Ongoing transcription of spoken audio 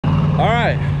All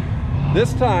right,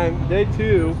 this time, day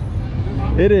 2,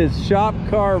 it is shop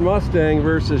car Mustang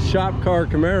versus shop car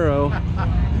Camaro,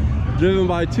 driven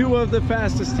by 2 of the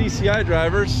fastest TCI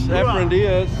drivers, Efrain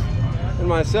Diaz and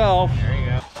myself. There you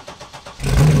go.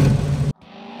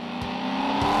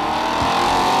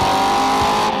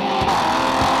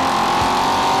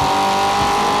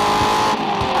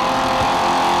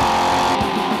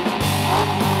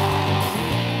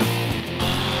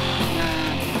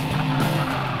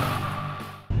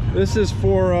 This is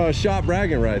for shop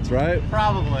bragging rights, right?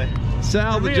 Probably.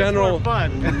 Sal, for the me, general. it's more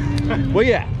fun. Well,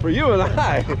 yeah, for you and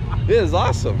I, it is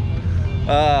awesome.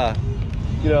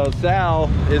 You know, Sal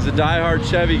is a diehard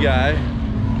Chevy guy,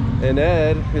 and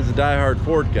Ed is a diehard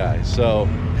Ford guy. So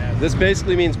this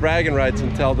basically means bragging rights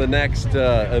until the next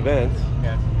event.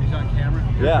 Yeah, he's on camera.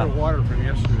 Here's Yeah. the water from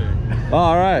yesterday.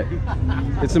 All right.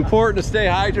 It's important to stay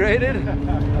hydrated,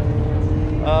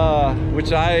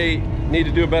 which I need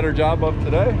to do a better job of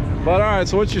today. But all right,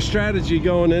 so what's your strategy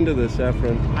going into this,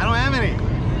 Efrain? I don't have any.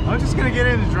 I'm just gonna get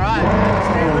in and drive.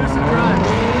 Stay loose and drive.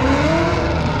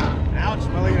 Ouch,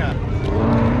 Melina.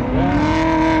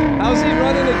 How's he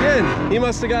running again? He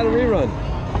must have got a rerun.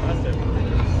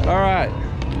 All right.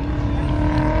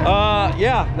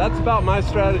 Yeah, that's about my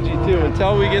strategy too,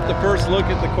 until we get the first look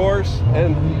at the course.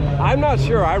 And I'm not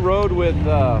sure, I rode with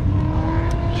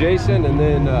Jason and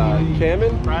then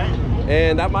Kamman. Right.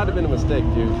 And that might have been a mistake,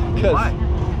 dude, because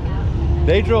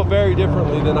they drove very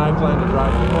differently than I planned to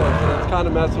drive the course. And it's kind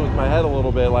of messing with my head a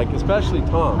little bit, like especially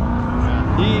Tom.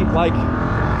 He, like,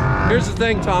 here's the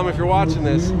thing, Tom, if you're watching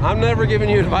this, I'm never giving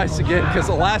you advice again, because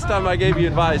the last time I gave you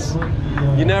advice,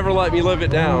 you never let me live it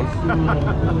down.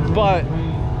 But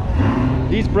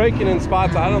he's braking in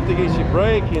spots I don't think he should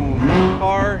brake, and the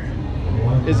car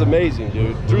is amazing,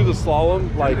 dude. Through the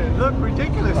slalom, like, it looked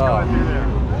ridiculous going through there.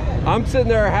 I'm sitting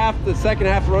there the second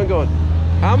half of the run going,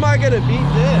 how am I gonna beat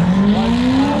this? Like,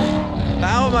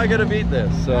 how am I gonna beat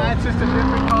this? So That's just a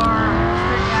different car,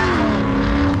 straight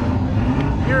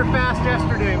axle. You were fast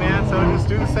yesterday, man, so just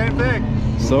do the same thing.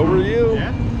 so were you.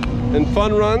 Yeah. In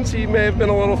fun runs, he may have been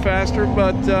a little faster,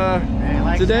 but Hey,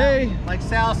 like today, like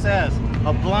Sal says,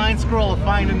 a blind squirrel will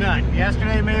find a nut.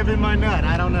 Yesterday may have been my nut,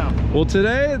 I don't know. well,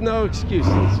 today, no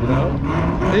excuses, you know.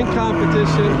 In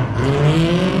competition,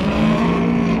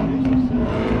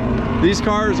 these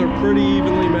cars are pretty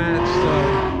evenly matched,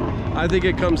 so I think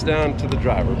it comes down to the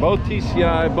driver. Both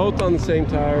TCI, both on the same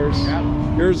tires.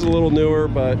 Yep. Yours is a little newer,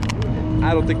 but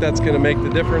I don't think that's going to make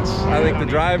the difference. I think the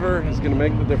driver is going to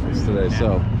make the difference today,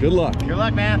 so good luck. Good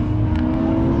luck, man.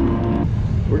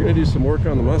 We're going to do some work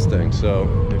on the Mustang. So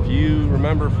if you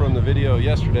remember from the video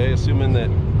yesterday, assuming that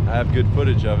I have good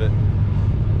footage of it,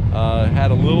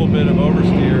 had a little bit of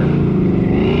oversteer.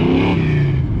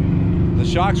 The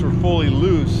shocks were fully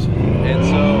loose, and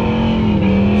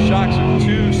so shocks are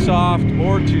too soft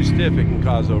or too stiff, it can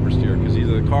cause oversteer, because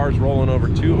either the car's rolling over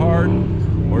too hard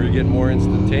or you're getting more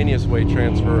instantaneous weight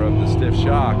transfer of the stiff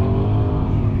shock.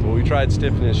 When we tried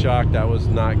stiffening the shock, that was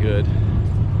not good.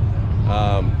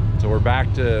 So we're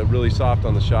back to really soft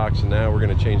on the shocks, and now we're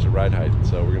going to change the ride height.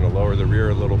 So we're going to lower the rear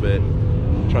a little bit,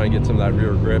 try and get some of that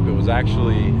rear grip. It was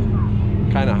actually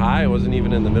kind of high. It wasn't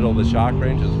even in the middle of the shock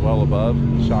range. It was well above.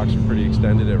 The shocks are pretty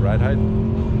extended at ride height.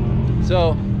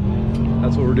 So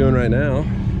that's what we're doing right now.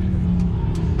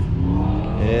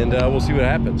 And we'll see what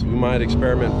happens. We might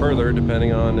experiment further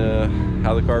depending on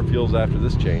how the car feels after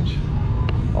this change.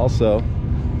 Also,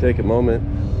 take a moment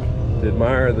to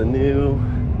admire the new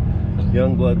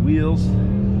Youngblood wheels.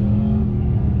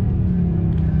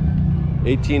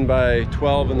 18 by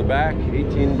 12 in the back,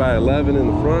 18 by 11 in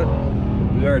the front.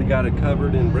 We already got it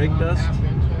covered in brake dust.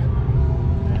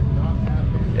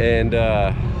 And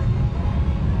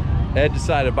Ed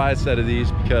decided to buy a set of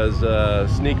these because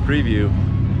sneak preview,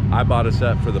 I bought a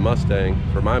set for the Mustang,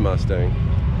 for my Mustang,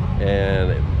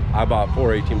 and I bought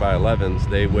 4 18 by 11s.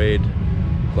 They weighed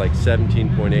like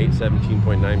 17.8,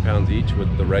 17.9 pounds each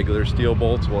with the regular steel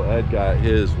bolts. Well, Ed got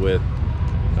his with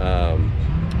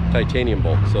titanium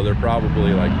bolts, so they're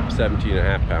probably like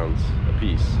 17.5 pounds a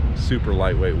piece. Super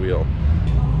lightweight wheel.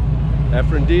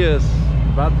 Efrain Diaz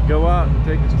about to go out and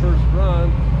take his first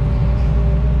run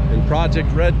in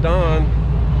ProjectRedDawn.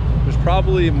 There's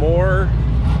probably more,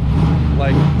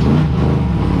 like,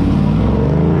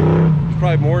 there's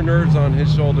probably more nerves on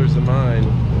his shoulders than mine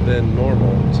than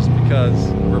normal, just because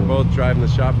we're both driving the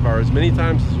shop car. As many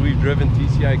times as we've driven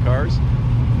TCI cars,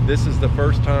 this is the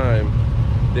first time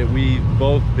that we've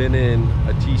both been in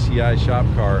a TCI shop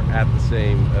car at the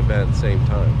same event, same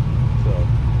time. So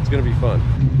it's gonna be fun.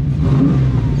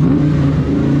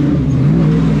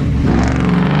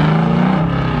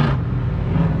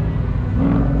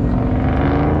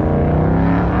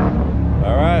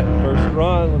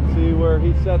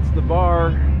 he sets the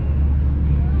bar.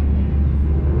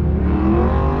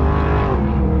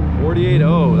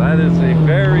 48.0. That is a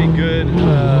very good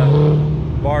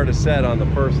bar to set on the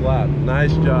first lap.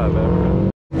 Nice job, Efrain.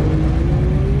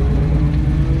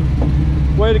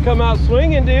 Way to come out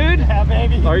swinging, dude. Yeah,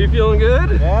 baby. Are you feeling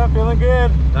good? Yeah, feeling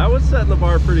good. That was setting the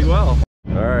bar pretty well.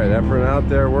 All right, Efrain out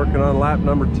there working on lap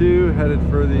number 2, headed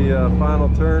for the final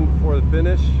turn before the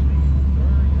finish.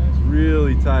 It's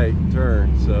really tight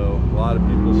turn, so a lot of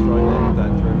people struggling with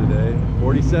that turn today.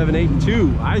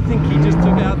 47.82. I think he just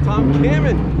took out Tom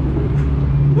Kamman.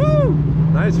 Woo!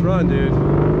 Nice run, dude.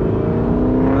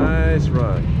 Nice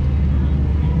run.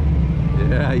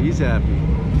 Yeah, he's happy.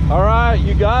 All right,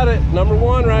 you got it. Number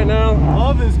 1 right now.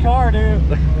 Love this car, dude.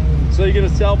 So you're gonna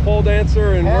sell pole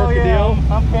dancer and Hell work yeah, a deal?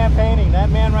 I'm campaigning. That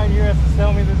man right here has to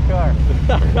sell me this car.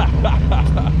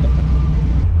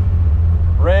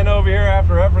 Ran over here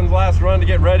after Efrain's last run to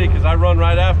get ready because I run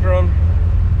right after him.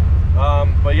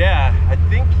 But yeah, I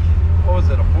think, what was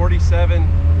it, a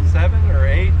 47.7 or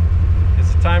 8?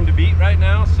 It's the time to beat right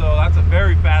now, so that's a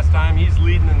very fast time. He's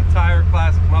leading the entire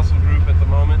classic muscle group at the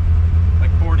moment,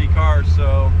 like 40 cars,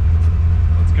 so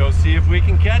let's go see if we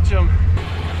can catch him.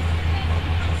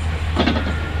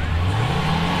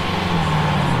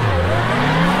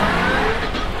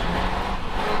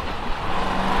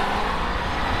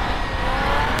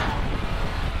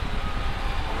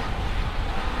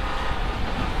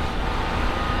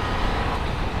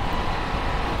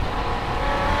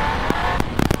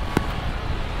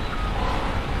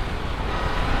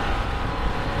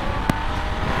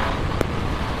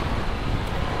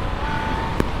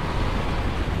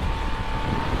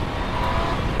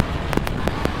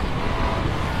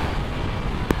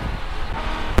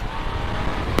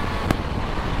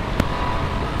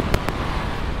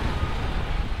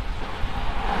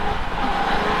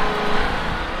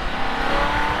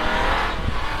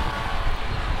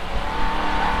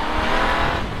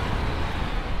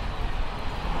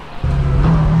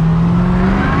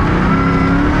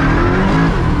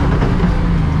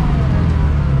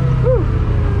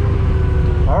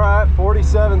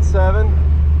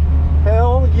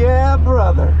 Hell yeah,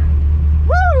 brother.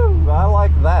 Woo! I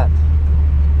like that.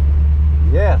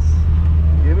 Yes.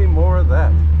 Give me more of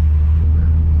that.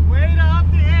 Way to up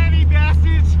the ante,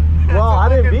 bastards. Well, I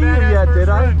didn't beat you yet, did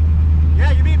I?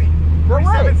 Yeah, you beat me. No way.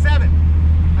 47.7.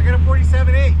 I got a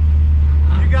 47.8.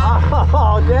 You got me.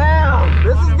 Oh, damn.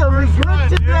 This is going to be good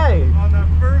today. Dude, on the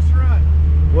first run.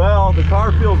 Well, the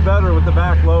car feels better with the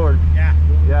back lowered. Yeah.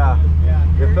 Yeah.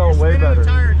 Yeah. It felt way spinning better. The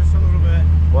tire just a little bit.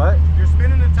 What? You're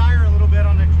spinning the tire a little bit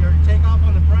on the takeoff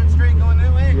on the front straight going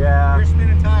that way. Yeah. You're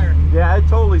spinning tire. Yeah, it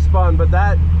totally spun, but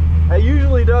it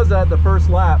usually does that the first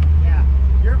lap. Yeah.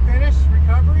 Your finish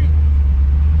recovery,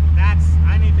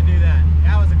 I need to do that.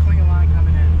 That was a clean line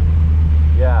coming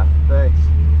in. Yeah, thanks.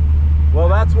 Well,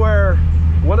 that's where,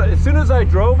 as soon as I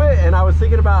drove it and I was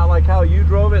thinking about like how you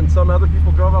drove it and some other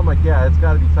people drove it, I'm like, yeah, it's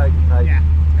got to be tight and tight. Yeah,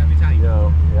 it's got to be tight. You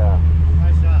know, yeah.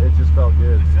 Nice job. It just felt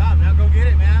good. Nice job. Now go get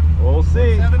it, man. Well, we'll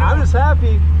see. I'm just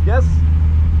happy. Yes,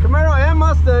 Camaro and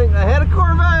Mustang ahead of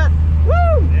Corvette.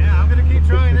 Woo! Yeah, I'm going to keep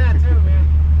trying that too, man.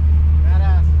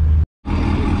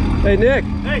 Badass. Hey, Nick.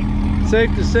 Hey.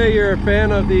 Safe to say you're a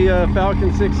fan of the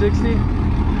Falcon 660?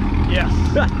 Yes.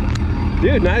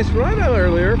 Dude, nice run out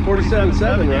earlier.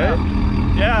 47.7, right?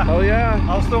 Yeah. Oh yeah.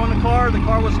 I was throwing the car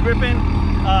was gripping.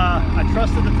 I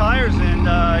trusted the tires and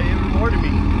it rewarded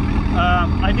me.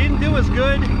 I didn't do as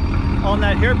good on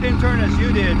that hairpin turn as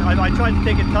you did. I tried to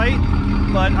take it tight,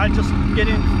 but I just get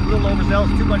in a little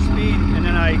overzealous, too much speed, and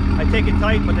then I take it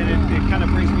tight, but then it kind of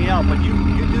brings me out. But you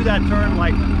do that turn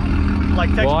like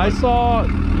textbook. Well, I saw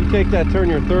you take that turn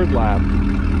your third lap,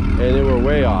 and they were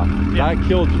way off. Yeah. That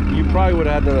killed you. You probably would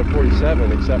have had another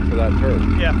 47 except for that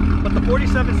turn. Yeah, but the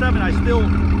 47.7, I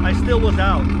still was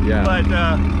out. Yeah.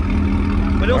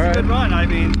 But it was a good run. I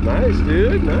mean, nice,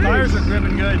 dude. Nice. The tires are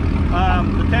gripping good.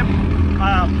 The temp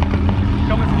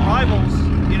coming from rivals,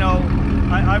 you know,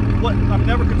 I'm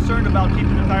never concerned about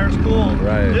keeping the tires cool.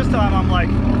 Right. This time I'm like,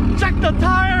 check the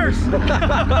tires.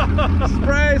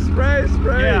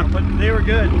 Spray. Yeah, but they were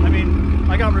good. I mean,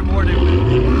 I got rewarded.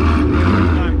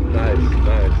 Nice.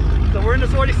 So we're in the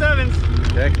 47s.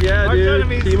 Heck yeah, Arch dude.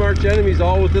 enemies. Team Arch Enemies,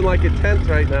 all within like a 10th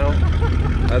right now.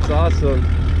 That's awesome.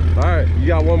 All right, you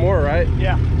got one more, right?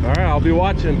 Yeah. All right, I'll be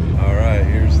watching. All right,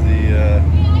 here's the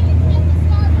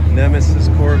Nemesis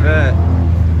Corvette.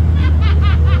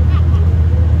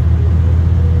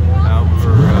 Out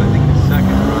for, I think, the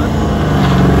second run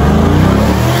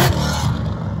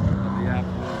of the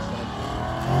afternoon session.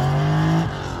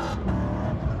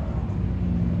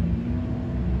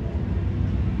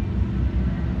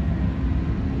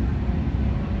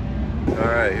 All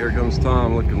right, here comes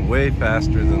Tom, looking way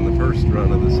faster than the first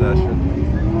run of the session.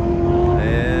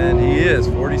 And he is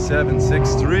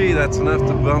 47.63. That's enough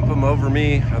to bump him over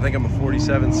me. I think I'm a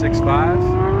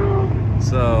 47.65.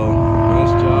 So,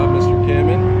 nice job, Mr.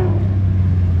 Kamman.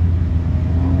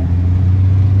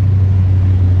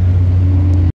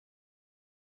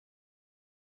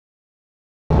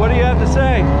 What do you have to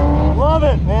say? Love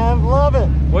it, man, love it.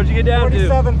 What'd you get down to?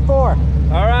 47.4.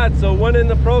 All right, so one in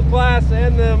the pro class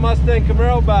and the Mustang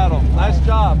Camaro battle. Nice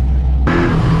job.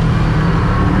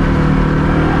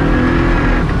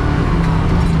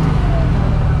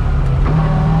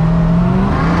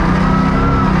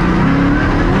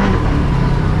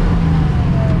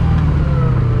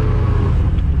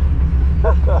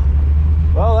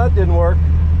 Well, that didn't work.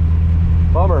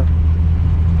 Bummer.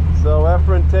 So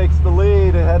Efrain takes the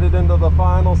lead and headed into the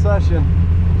final session.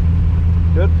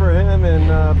 Good for him and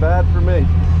bad for me.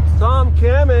 Tom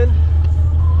Kamman,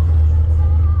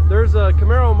 there's a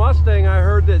Camaro Mustang I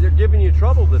heard that they're giving you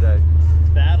trouble today. It's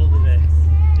battle today.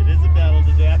 It is a battle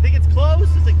today. I think it's close.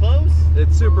 Is it close?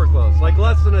 It's super close. Like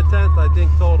less than a tenth, I think,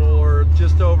 total, or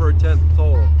just over a tenth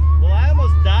total. Well, I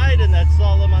almost died in that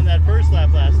slalom on that first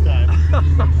lap last time.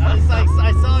 I was like,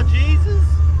 I saw Jesus,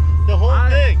 the whole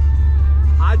thing.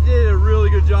 I did a really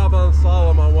good job on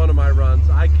slalom on one of my runs.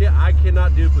 I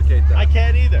cannot duplicate that. I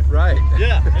can't either. Right.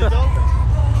 Yeah, it's over.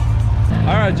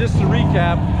 All right, just to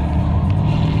recap.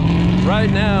 Right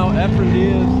now, Efrain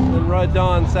Diaz and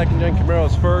ProjectReddawn second gen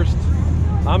Camaro's first.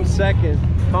 I'm second.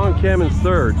 Tom Kamman's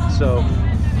third. So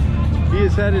he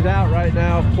is headed out right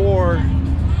now for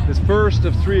his first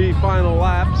of 3 final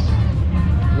laps.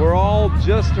 We're all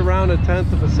just around a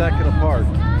tenth of a second apart.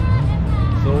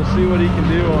 So we'll see what he can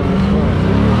do on this one.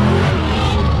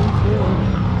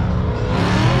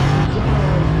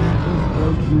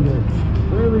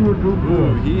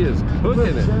 Ooh, he is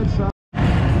cooking it.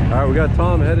 All right, we got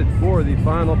Tom headed for the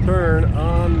final turn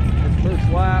on his first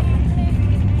lap. A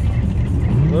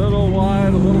little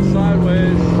wide, a little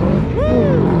sideways.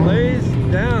 Woo! Lays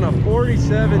down a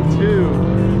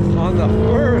 47.2 on the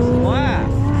first lap.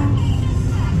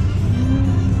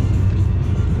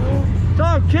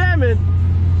 Tom Kamman,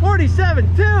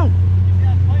 47.2. Yeah,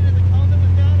 pointed the cone that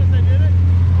was down as I did it.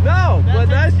 No, but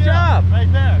nice job.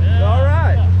 Right there. Yeah, All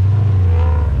right. Yeah.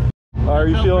 Are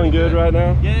you feeling good right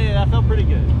now? Yeah, I felt pretty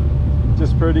good.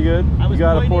 Just pretty good? You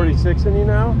got a 46 in you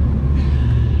now?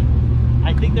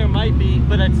 I think there might be,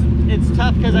 but it's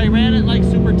tough because I ran it like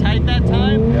super tight that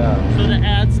time. Yeah. So to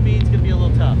add speed's gonna be a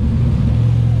little tough.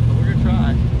 But we're gonna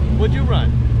try. What'd you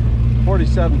run?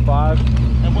 47.5.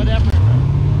 And what Efrain run?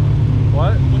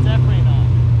 What? What's Efrain on?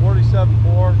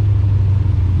 47.4.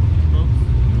 Close.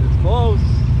 It's close.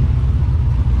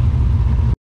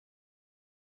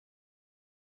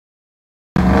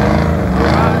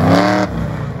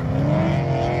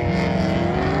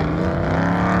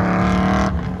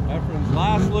 Efrain's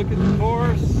last look at the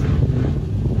course.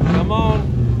 Come on.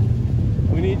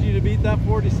 We need you to beat that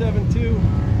 47.2.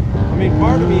 I mean,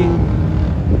 part of me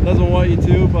doesn't want you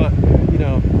to, but, you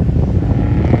know,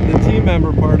 the team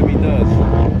member part of me does.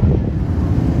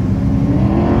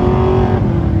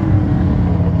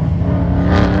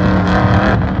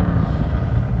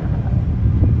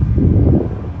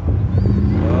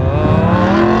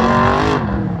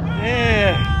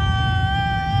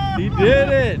 Did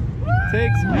it!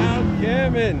 Takes out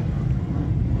Kamman.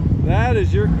 That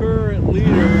is your current leader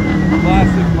in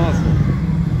Classic Muscle.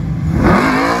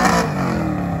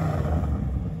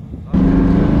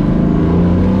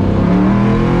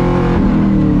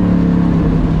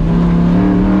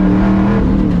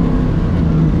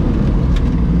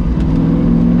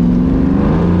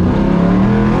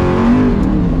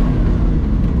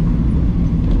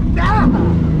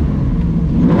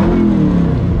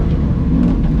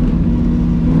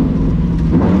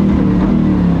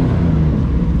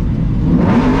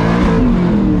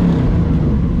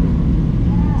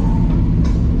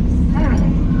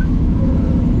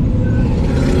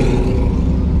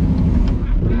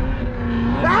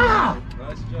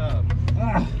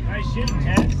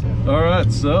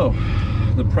 So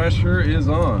the pressure is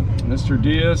on. Mr.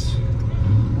 Diaz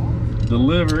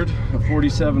delivered a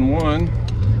 47.1,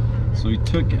 so he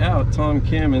took out Tom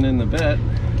Kamman in the vet.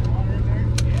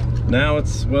 Now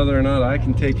it's whether or not I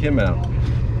can take him out.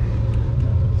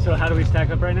 So how do we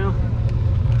stack up right now?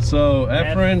 So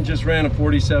Efrain just ran a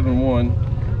 47.1.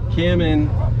 Kamman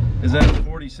is at a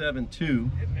 47.2.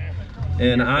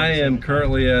 And I am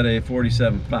currently at a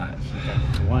 47.5. Okay.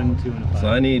 1, 2, and a 5. So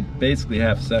I need basically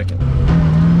half a second. A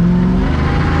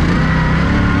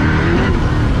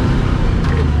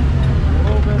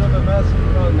little bit of a messy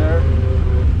run there.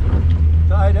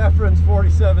 Tied Efrain's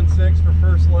 47.2 47.6 for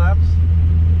first laps.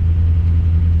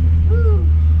 Woo.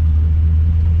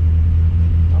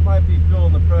 I might be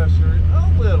feeling the pressure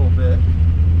a little bit.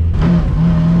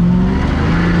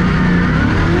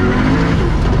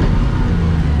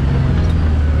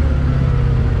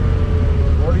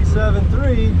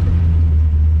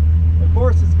 Of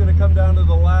course, it's going to come down to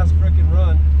the last frickin'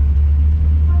 run.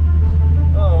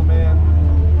 Oh man,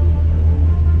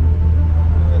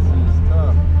 this is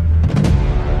tough.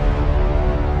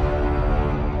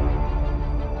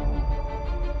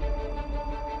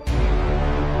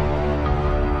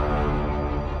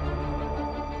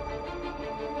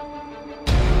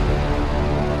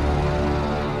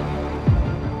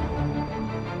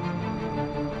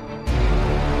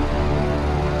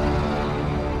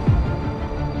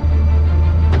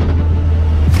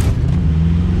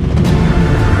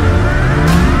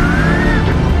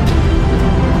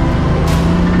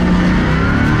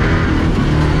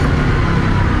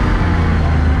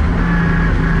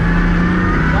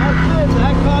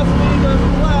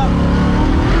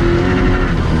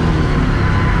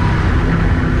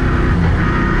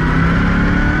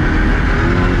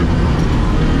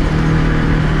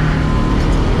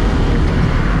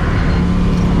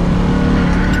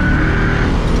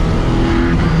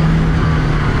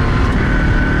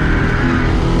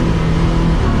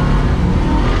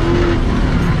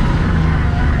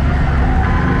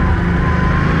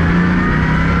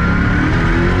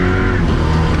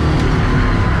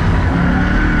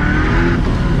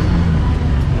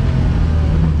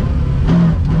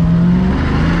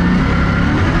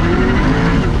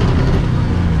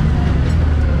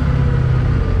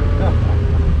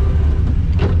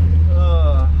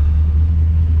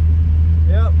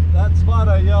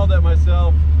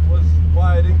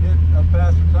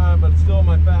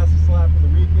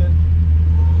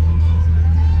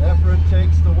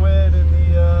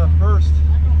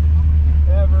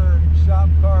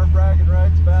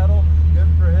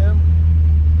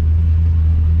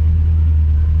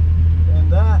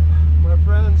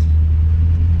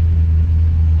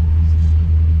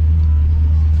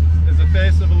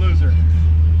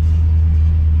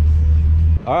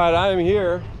 All right, I am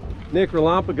here, Nick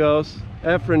Relampagos,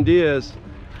 Efrain Diaz.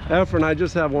 Efrain, I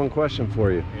just have one question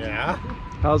for you. Yeah?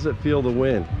 How's it feel to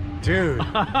win? Dude,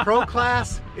 pro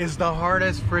class is the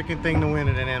hardest freaking thing to win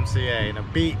at an MCA. And to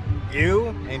beat you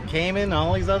and Kamman and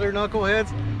all these other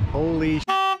knuckleheads, holy shit.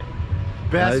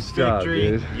 Best nice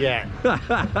victory job, yet.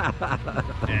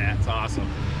 Yeah, it's awesome.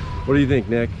 What do you think,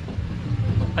 Nick?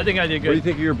 I think I did good. What do you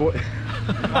think of your boy?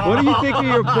 What do you think of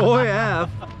your boy, F?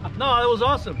 No, it was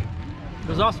awesome. It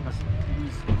was awesome.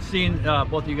 Seeing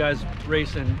both of you guys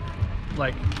race and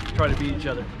like try to beat each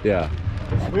other. Yeah.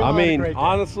 I mean,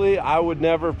 honestly, I would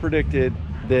never have predicted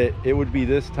that it would be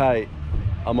this tight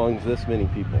amongst this many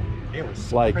people. It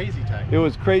was like crazy tight. It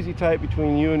was crazy tight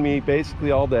between you and me basically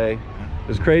all day. It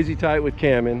was crazy tight with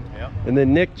Kamman. Yep. And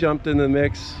then Nick jumped in the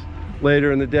mix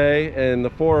later in the day, and the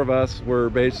four of us were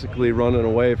basically running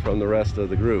away from the rest of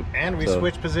the group. And we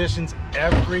switched positions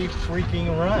every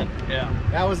freaking run. Yeah.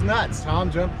 That was nuts. Tom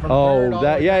jumped from third all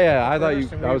that, yeah. I thought you,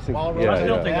 I was thinking, I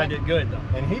still think I did good though.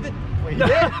 And he did. Well, you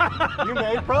did. You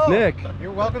made pro. Nick,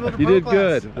 you're welcome to the you pro did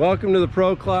class. good. Welcome to the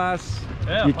pro class.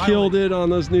 Yeah, you finally killed it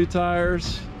on those new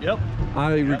tires. Yep.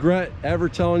 I regret ever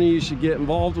telling you should get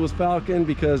involved with Falcon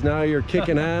because now you're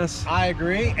kicking ass. I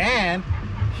agree, and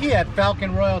he had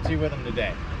Falcon royalty with him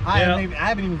today. I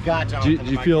haven't even got Jonathan. Did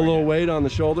you feel a little weight on the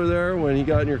shoulder there when he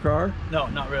got in your car? No,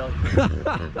 not really.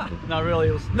 Not really.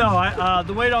 It was, no,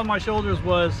 the weight on my shoulders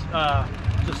was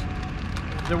just,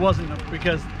 there wasn't,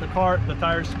 because the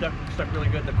tires stuck really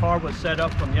good. The car was set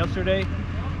up from yesterday.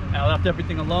 I left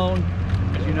everything alone,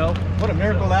 as you know. What a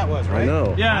miracle that was, right? I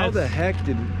know. Yeah. How the heck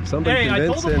did somebody I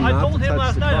convince told him him, not I told to him touch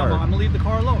last the night, car? I'm gonna leave the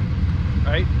car alone.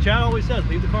 Right? Chad always says,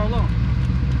 leave the car alone.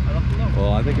 I left it alone.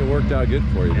 Well, I think it worked out good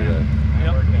for you today.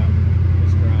 That worked out.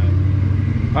 Just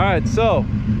right. All right, so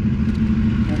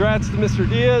congrats to Mr.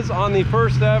 Diaz on the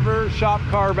first ever shop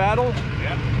car battle.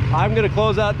 Yep. I'm gonna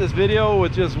close out this video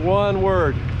with just one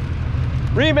word: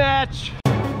 rematch.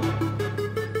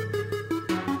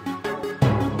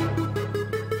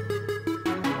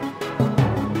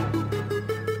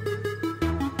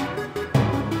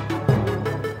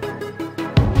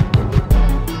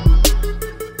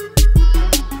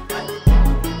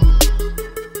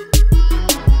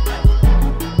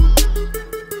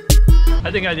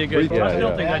 I think I did good. Yeah, I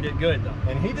still think I did good though.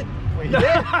 And he did. Well, he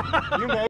did. You made